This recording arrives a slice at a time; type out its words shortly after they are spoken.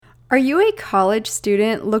Are you a college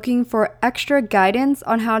student looking for extra guidance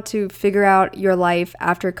on how to figure out your life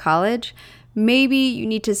after college? Maybe you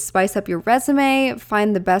need to spice up your resume,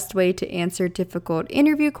 find the best way to answer difficult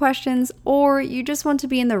interview questions, or you just want to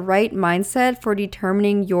be in the right mindset for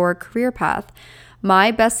determining your career path.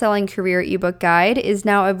 My best-selling career ebook guide is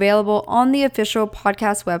now available on the official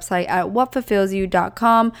podcast website at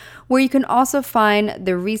whatfulfillsyou.com, where you can also find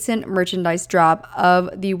the recent merchandise drop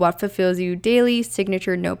of the What Fulfills You Daily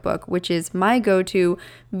Signature Notebook, which is my go-to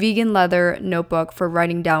vegan leather notebook for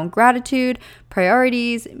writing down gratitude,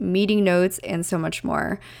 priorities, meeting notes, and so much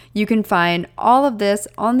more. You can find all of this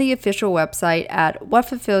on the official website at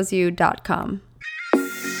whatfulfillsyou.com.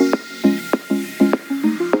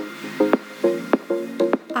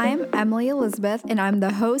 I'm Emily Elizabeth, and I'm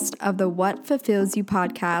the host of the What Fulfills You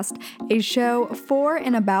podcast, a show for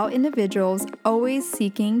and about individuals always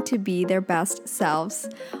seeking to be their best selves.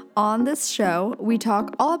 On this show, we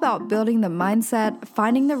talk all about building the mindset,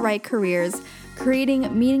 finding the right careers,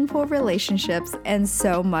 creating meaningful relationships, and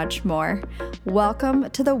so much more. Welcome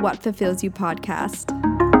to the What Fulfills You podcast.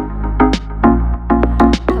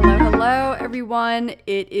 Hello everyone,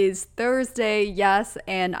 it is Thursday, yes,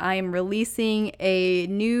 and I am releasing a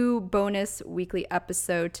new bonus weekly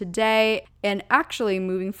episode today. And actually,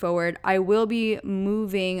 moving forward, I will be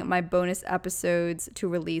moving my bonus episodes to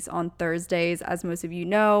release on Thursdays. As most of you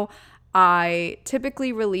know, I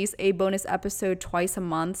typically release a bonus episode twice a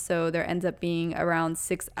month, so there ends up being around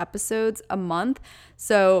 6 episodes a month.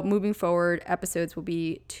 So moving forward, episodes will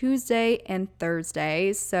be Tuesday and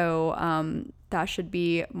Thursday. So that should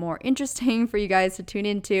be more interesting for you guys to tune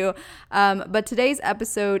into. But today's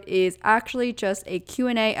episode is actually just a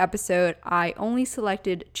Q&A episode. I only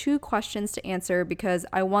selected 2 questions to answer because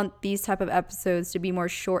I want these type of episodes to be more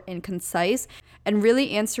short and concise and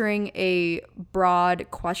really answering a broad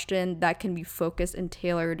question that can be focused and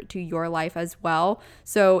tailored to your life as well.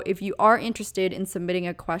 So if you are interested in submitting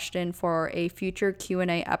a question for a future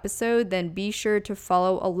Q&A episode, then be sure to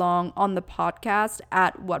follow along on the podcast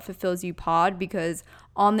at What Fulfills You Pod, because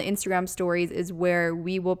on the Instagram stories is where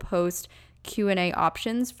we will post Q&A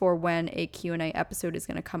options for when a Q&A episode is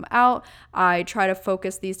going to come out. I try to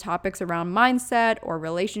focus these topics around mindset or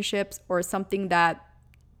relationships or something that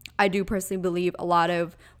I do personally believe a lot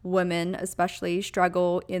of women especially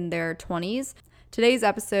struggle in their 20s. Today's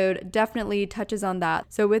episode definitely touches on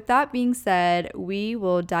that. So with that being said, we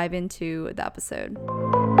will dive into the episode.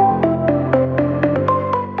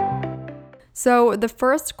 So the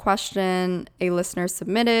first question a listener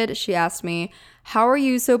submitted, she asked me, how are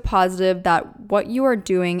you so positive that what you are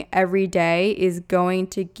doing every day is going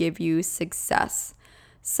to give you success?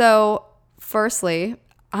 So firstly,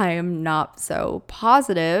 I am not so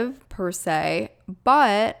positive per se,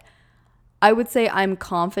 but I would say I'm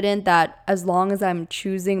confident that as long as I'm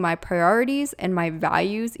choosing my priorities and my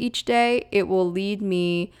values each day, it will lead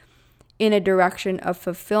me in a direction of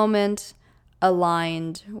fulfillment,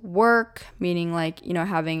 aligned work, meaning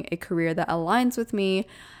having a career that aligns with me,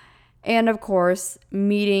 and of course,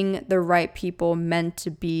 meeting the right people meant to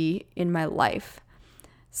be in my life.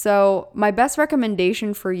 So my best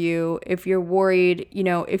recommendation for you, if you're worried,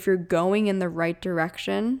 if you're going in the right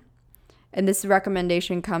direction, and this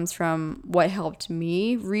recommendation comes from what helped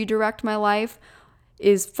me redirect my life,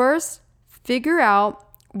 is first figure out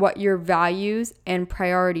what your values and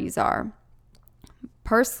priorities are.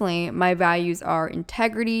 Personally, my values are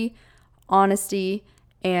integrity, honesty,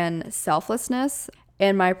 and selflessness.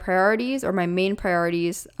 And my priorities, or my main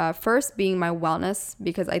priorities, first being my wellness,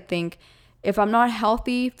 because I think if I'm not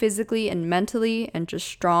healthy physically and mentally and just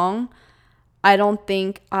strong, I don't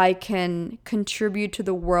think I can contribute to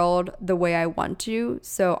the world the way I want to.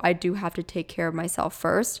 So I do have to take care of myself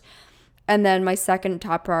first. And then my second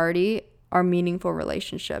top priority are meaningful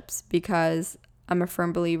relationships, because I'm a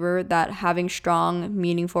firm believer that having strong,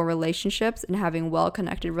 meaningful relationships and having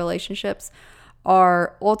well-connected relationships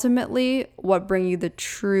are ultimately what bring you the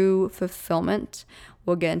true fulfillment.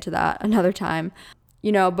 We'll get into that another time.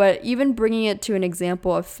 But even bringing it to an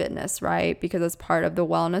example of fitness, right? Because it's part of the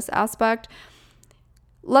wellness aspect.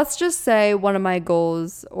 Let's just say one of my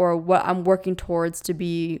goals, or what I'm working towards to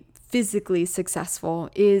be physically successful,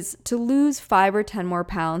 is to lose 5 or 10 more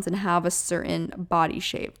pounds and have a certain body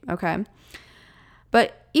shape, okay?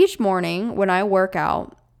 But each morning when I work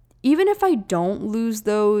out, even if I don't lose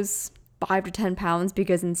those 5 to 10 pounds,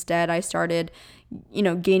 because instead I started,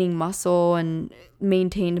 gaining muscle and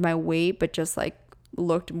maintained my weight, but just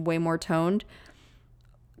looked way more toned.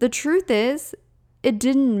 The truth is, it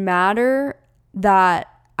didn't matter that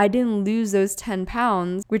I didn't lose those 10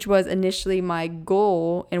 pounds, which was initially my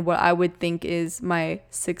goal and what I would think is my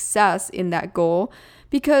success in that goal,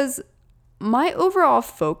 because my overall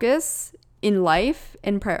focus in life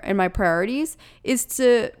and my priorities is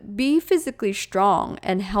to be physically strong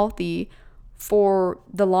and healthy for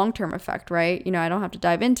the long-term effect, right? I don't have to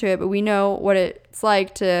dive into it, but we know what it's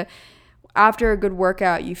like to, after a good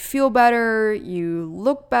workout, you feel better, you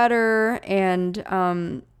look better, and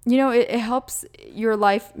it helps your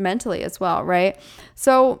life mentally as well, right?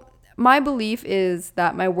 So my belief is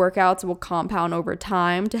that my workouts will compound over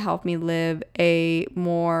time to help me live a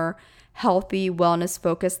more healthy,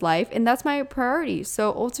 wellness-focused life, and that's my priority.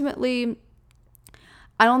 So ultimately,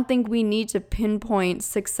 I don't think we need to pinpoint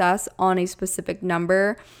success on a specific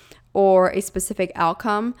number or a specific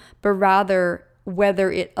outcome, but rather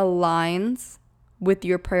whether it aligns with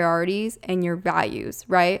your priorities and your values,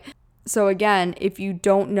 right? So again, if you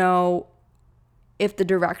don't know if the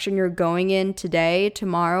direction you're going in today,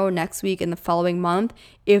 tomorrow, next week, and the following month,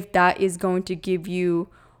 if that is going to give you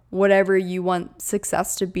whatever you want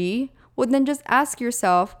success to be, well, then just ask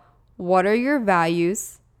yourself, what are your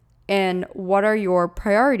values and what are your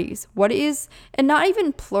priorities? And not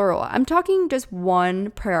even plural, I'm talking just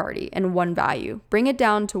one priority and one value. Bring it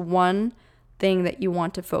down to one thing that you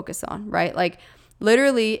want to focus on, right? Like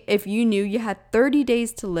literally, if you knew you had 30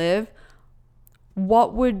 days to live,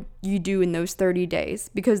 what would you do in those 30 days?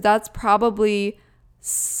 Because that's probably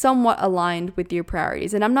somewhat aligned with your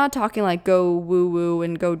priorities. And I'm not talking like go woo-woo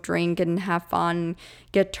and go drink and have fun,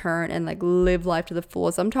 get turned and like live life to the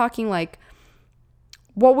fullest. I'm talking like,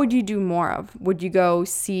 what would you do more of? Would you go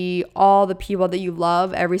see all the people that you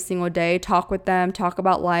love every single day, talk with them, talk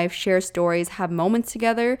about life, share stories, have moments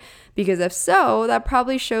together? Because if so, that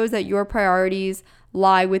probably shows that your priorities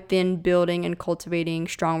lie within building and cultivating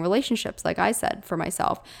strong relationships, like I said for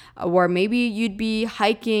myself, where maybe you'd be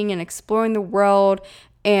hiking and exploring the world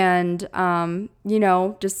and,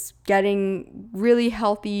 just getting really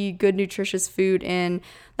healthy, good, nutritious food in,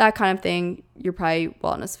 that kind of thing. You're probably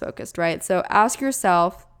wellness focused, right? So ask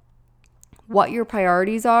yourself what your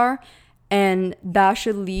priorities are, and that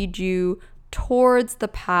should lead you towards the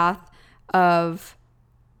path of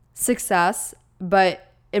success. But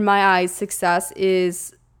in my eyes, success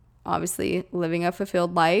is obviously living a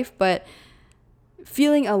fulfilled life, but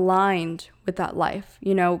feeling aligned with that life,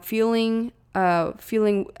 feeling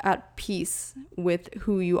at peace with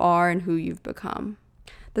who you are and who you've become.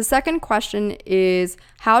 The second question is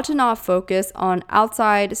how to not focus on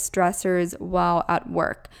outside stressors while at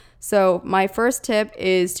work. So my first tip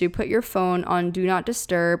is to put your phone on do not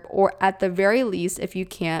disturb, or at the very least, if you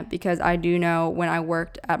can't, because I do know when I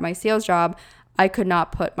worked at my sales job, I could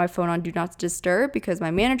not put my phone on do not disturb because my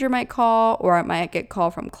manager might call or I might get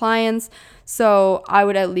call from clients. So I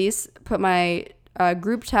would at least put my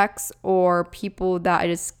group texts or people that I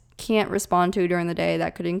just can't respond to during the day.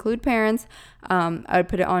 That could include parents. I would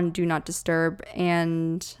put it on do not disturb,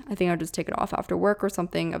 and I think I would just take it off after work or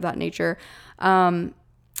something of that nature.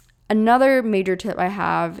 Another major tip I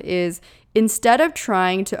have is instead of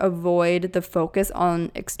trying to avoid the focus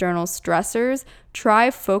on external stressors, try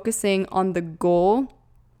focusing on the goal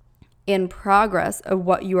and progress of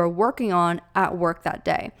what you are working on at work that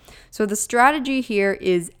day. So the strategy here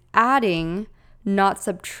is adding, not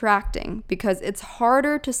subtracting, because it's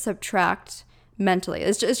harder to subtract mentally.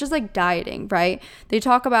 It's just like dieting, right? They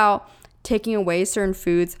talk about taking away certain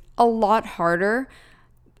foods, a lot harder,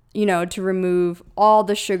 to remove all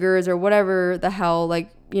the sugars or whatever the hell,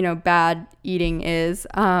 bad eating is.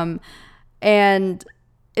 And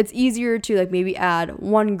it's easier to maybe add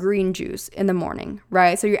one green juice in the morning,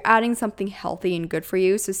 right? So you're adding something healthy and good for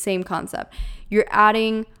you. So same concept. You're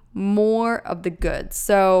adding more of the goods.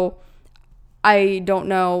 So I don't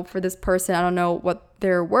know for this person, I don't know what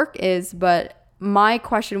their work is, but my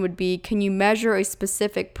question would be, can you measure a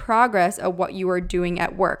specific progress of what you are doing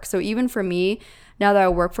at work? So even for me, now that I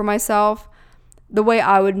work for myself, the way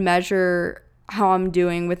I would measure how I'm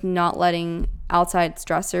doing with not letting outside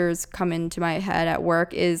stressors come into my head at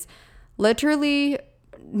work is literally,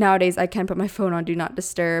 nowadays I can put my phone on do not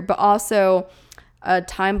disturb, but also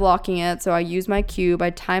time blocking it. So I use my cube,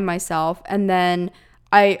 I time myself, and then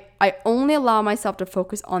I only allow myself to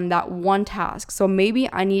focus on that one task. So maybe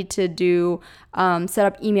I need to do set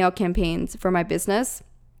up email campaigns for my business.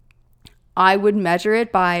 I would measure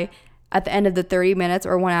it by at the end of the 30 minutes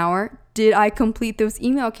or 1 hour, did I complete those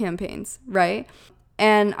email campaigns, right?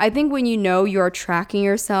 And I think when you are tracking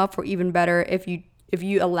yourself, or even better, if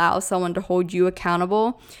you allow someone to hold you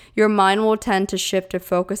accountable, your mind will tend to shift to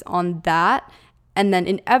focus on that. And then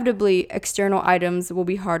inevitably, external items will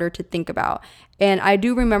be harder to think about. And I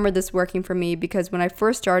do remember this working for me because when I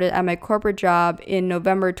first started at my corporate job in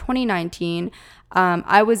November 2019,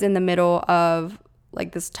 I was in the middle of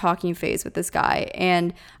like this talking phase with this guy,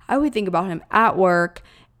 and I would think about him at work,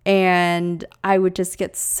 and I would just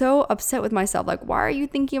get so upset with myself. Like, why are you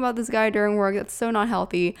thinking about this guy during work? That's so not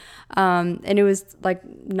healthy. And it was like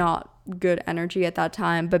not good energy at that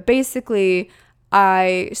time. But basically,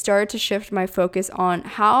 I started to shift my focus on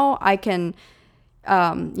how I can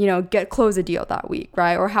close a deal that week,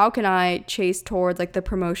 right? Or how can I chase towards like the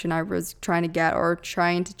promotion I was trying to get, or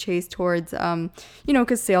trying to chase towards,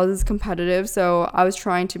 because sales is competitive. So I was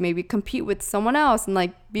trying to maybe compete with someone else and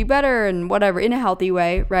like be better and whatever in a healthy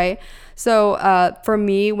way, right? So for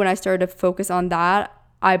me, when I started to focus on that,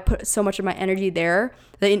 I put so much of my energy there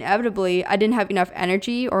that inevitably I didn't have enough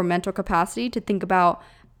energy or mental capacity to think about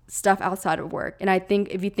stuff outside of work. And I think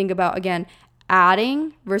if you think about, again,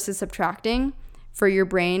 adding versus subtracting, for your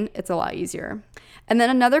brain, it's a lot easier. And then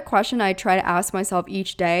another question I try to ask myself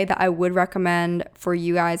each day that I would recommend for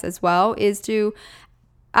you guys as well is to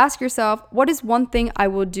ask yourself, what is one thing I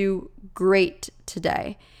will do great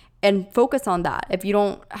today? And focus on that. If you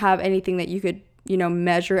don't have anything that you could,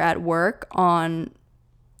 measure at work on,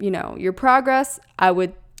 your progress, I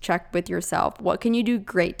would check with yourself. What can you do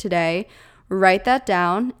great today? Write that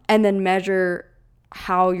down and then measure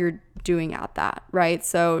how you're doing at that, right?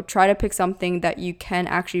 So try to pick something that you can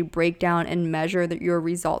actually break down and measure your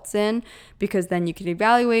results in, because then you can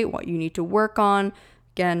evaluate what you need to work on.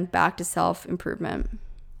 Again, back to self-improvement.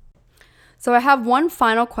 So I have one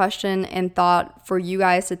final question and thought for you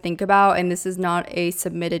guys to think about, and this is not a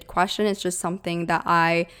submitted question. It's just something that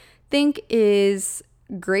I think is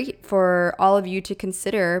great for all of you to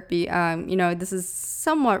consider. This is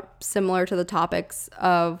somewhat similar to the topics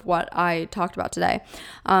of what I talked about today.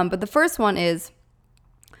 But the first one is,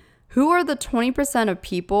 who are the 20% of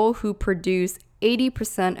people who produce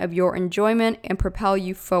 80% of your enjoyment and propel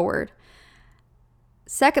you forward?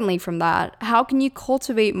 Secondly, from that, how can you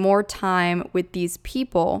cultivate more time with these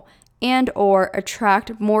people and or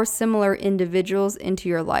attract more similar individuals into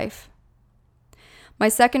your life? My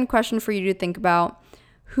second question for you to think about: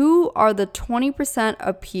 who are the 20%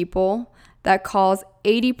 of people that cause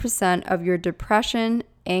 80% of your depression,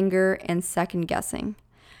 anger, and second guessing?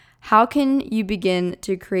 How can you begin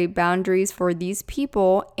to create boundaries for these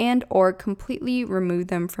people and or completely remove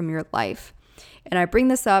them from your life? And I bring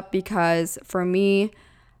this up because for me,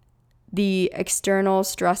 the external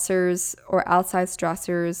stressors or outside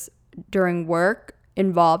stressors during work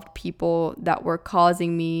involved people that were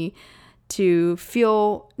causing me to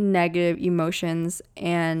feel negative emotions,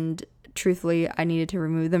 and truthfully, I needed to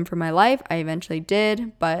remove them from my life. I eventually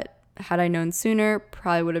did, but had I known sooner,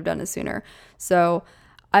 probably would have done it sooner. So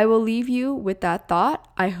I will leave you with that thought.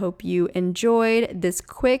 I hope you enjoyed this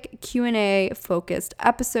quick Q&A focused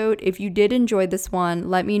episode. If you did enjoy this one,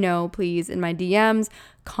 let me know, please, in my DMs.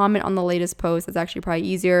 Comment on the latest post. That's actually probably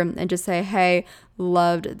easier. And just say, hey,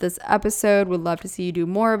 loved this episode. Would love to see you do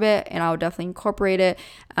more of it. And I'll definitely incorporate it.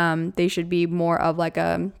 They should be more of like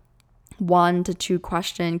a 1 to 2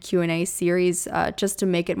 question Q&A series, just to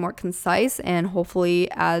make it more concise and hopefully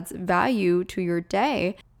adds value to your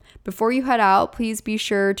day. Before you head out, please be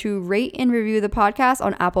sure to rate and review the podcast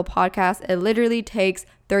on Apple Podcasts. It literally takes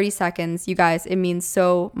 30 seconds. You guys, it means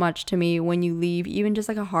so much to me when you leave even just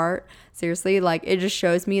like a heart. Seriously, like it just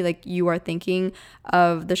shows me like you are thinking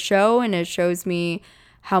of the show, and it shows me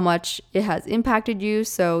how much it has impacted you.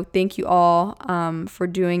 So thank you all for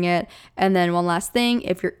doing it. And then one last thing,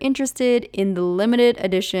 if you're interested in the limited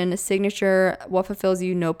edition signature What Fulfills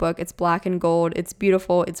You notebook, it's black and gold. It's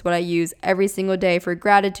beautiful. It's what I use every single day for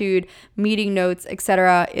gratitude, meeting notes,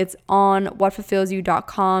 etc. It's on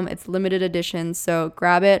whatfulfillsyou.com. It's limited edition. So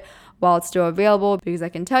grab it while it's still available, because I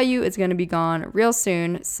can tell you it's going to be gone real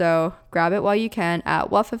soon. So grab it while you can at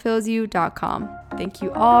whatfulfillsyou.com. Thank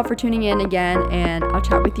you all for tuning in again, and I'll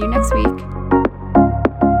chat with you next week.